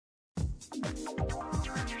The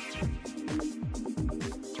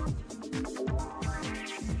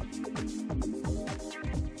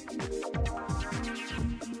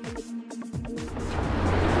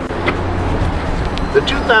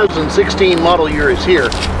 2016 model year is here,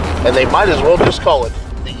 and they might as well just call it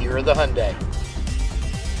the year of the Hyundai.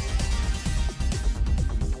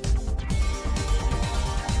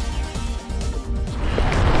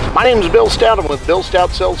 My name is Bill Stout. I'm with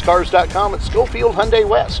BillStoutSellsCars.com at Scholfield Hyundai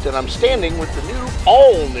West, and I'm standing with the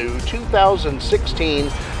all-new 2016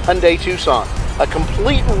 Hyundai Tucson. A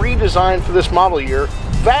complete redesign for this model year,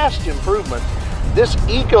 vast improvement. This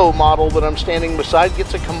Eco model that I'm standing beside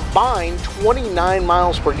gets a combined 29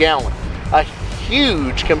 miles per gallon, a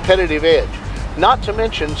huge competitive edge. Not to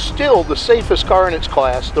mention, still the safest car in its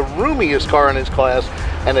class, the roomiest car in its class,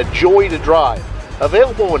 and a joy to drive.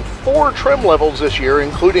 Available in 4 trim levels this year,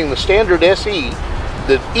 including the standard SE,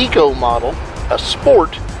 the Eco model, a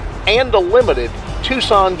Sport, and a Limited.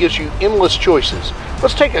 Tucson gives you endless choices.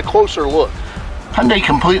 Let's take a closer look. Hyundai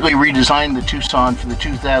completely redesigned the Tucson for the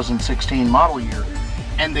 2016 model year,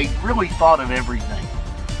 and they really thought of everything.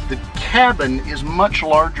 The cabin is much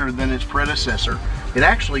larger than its predecessor. It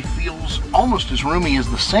actually feels almost as roomy as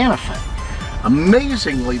the Santa Fe.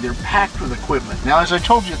 Amazingly, they're packed with equipment. Now, as I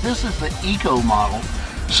told you, this is the Eco model,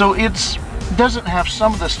 so it doesn't have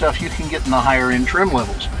some of the stuff you can get in the higher end trim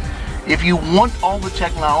levels. If you want all the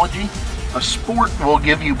technology, a Sport will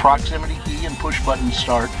give you proximity key and push button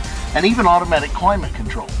start, and even automatic climate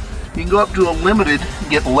control. You can go up to a Limited,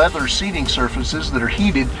 get leather seating surfaces that are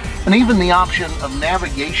heated, and even the option of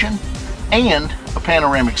navigation and a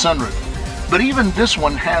panoramic sunroof. But even this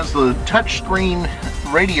one has the touchscreen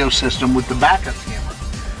radio system with the backup camera,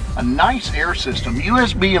 a nice air system,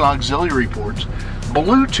 USB and auxiliary ports,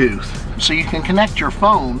 Bluetooth, so you can connect your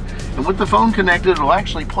phone, and with the phone connected, it'll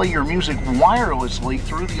actually play your music wirelessly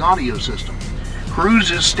through the audio system.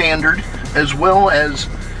 Cruise is standard, as well as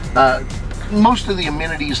most of the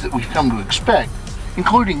amenities that we've come to expect,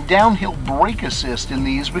 including downhill brake assist in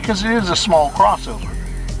these because it is a small crossover,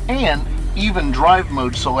 and even drive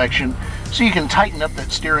mode selection, so you can tighten up that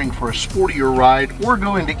steering for a sportier ride or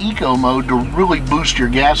go into Eco mode to really boost your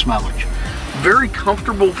gas mileage. Very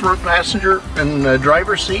comfortable front passenger and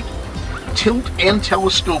driver's seat, tilt and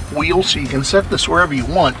telescope wheels so you can set this wherever you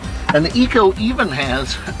want, and the Eco even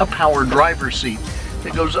has a power driver's seat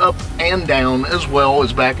that goes up and down as well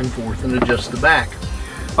as back and forth and adjusts the back.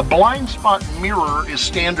 A blind spot mirror is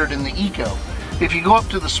standard in the Eco. If you go up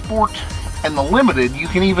to the Sport and the Limited, you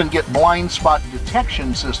can even get blind spot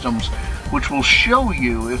detection systems, which will show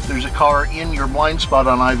you if there's a car in your blind spot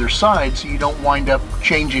on either side so you don't wind up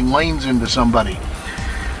changing lanes into somebody.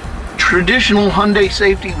 Traditional Hyundai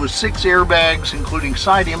safety with 6 airbags, including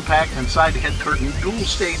side impact and side head curtain, dual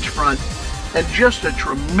stage front, and just a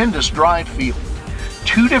tremendous drive feel.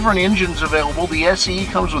 2 different engines available. The SE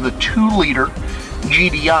comes with a 2-liter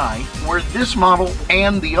GDI, where this model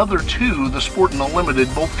and the other 2, the Sport and the Limited,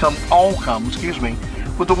 both come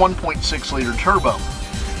with the 1.6-liter turbo,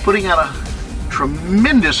 putting out a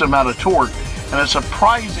tremendous amount of torque and a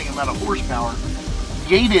surprising amount of horsepower,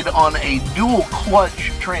 gated on a dual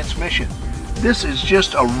clutch transmission. This is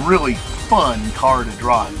just a really fun car to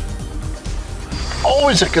drive.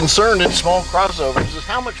 Always a concern in small crossovers is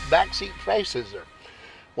how much backseat space is there.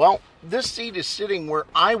 Well, this seat is sitting where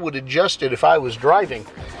I would adjust it if I was driving,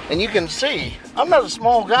 and you can see I'm not a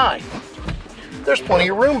small guy. There's plenty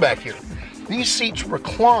of room back here. These seats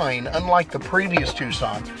recline unlike the previous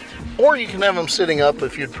Tucson, or you can have them sitting up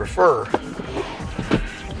if you'd prefer,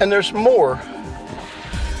 and there's more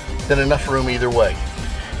than enough room either way.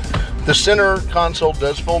 The center console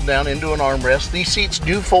does fold down into an armrest. These seats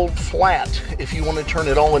do fold flat if you want to turn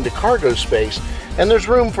it all into cargo space, and there's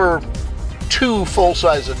room for 2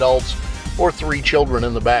 full-size adults or 3 children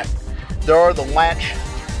in the back. There are the latch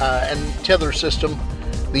and tether system,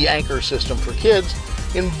 the anchor system for kids,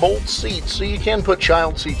 in bolt seats, so you can put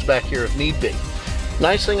child seats back here if need be.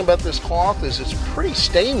 Nice thing about this cloth is it's pretty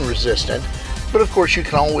stain resistant, but of course you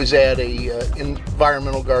can always add a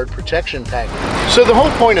environmental guard protection package. So the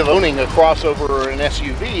whole point of owning a crossover or an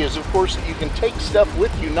SUV is of course that you can take stuff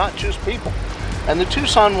with you, not just people. And the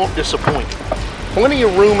Tucson won't disappoint. Plenty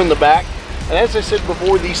of room in the back. And as I said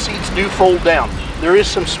before, these seats do fold down. There is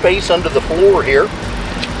some space under the floor here,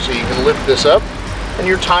 so you can lift this up, and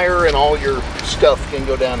your tire and all your stuff can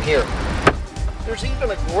go down here. There's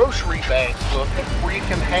even a grocery bag look where you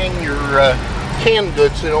can hang your canned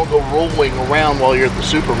goods so they don't go rolling around while you're at the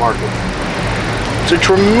supermarket. It's a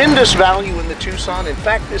tremendous value in the Tucson. In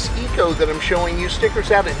fact, this Eco that I'm showing you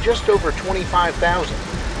stickers out at just over $25,000.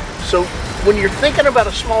 So when you're thinking about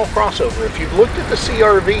a small crossover, if you've looked at the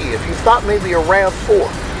CRV, if you thought maybe a RAV4,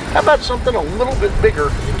 how about something a little bit bigger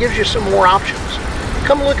that gives you some more options?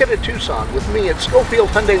 Come look at a Tucson with me at Scholfield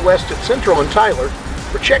Hyundai West at Central and Tyler,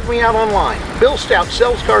 or check me out online,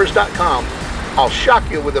 BillStoutSellsCars.com. I'll shock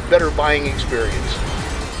you with a better buying experience.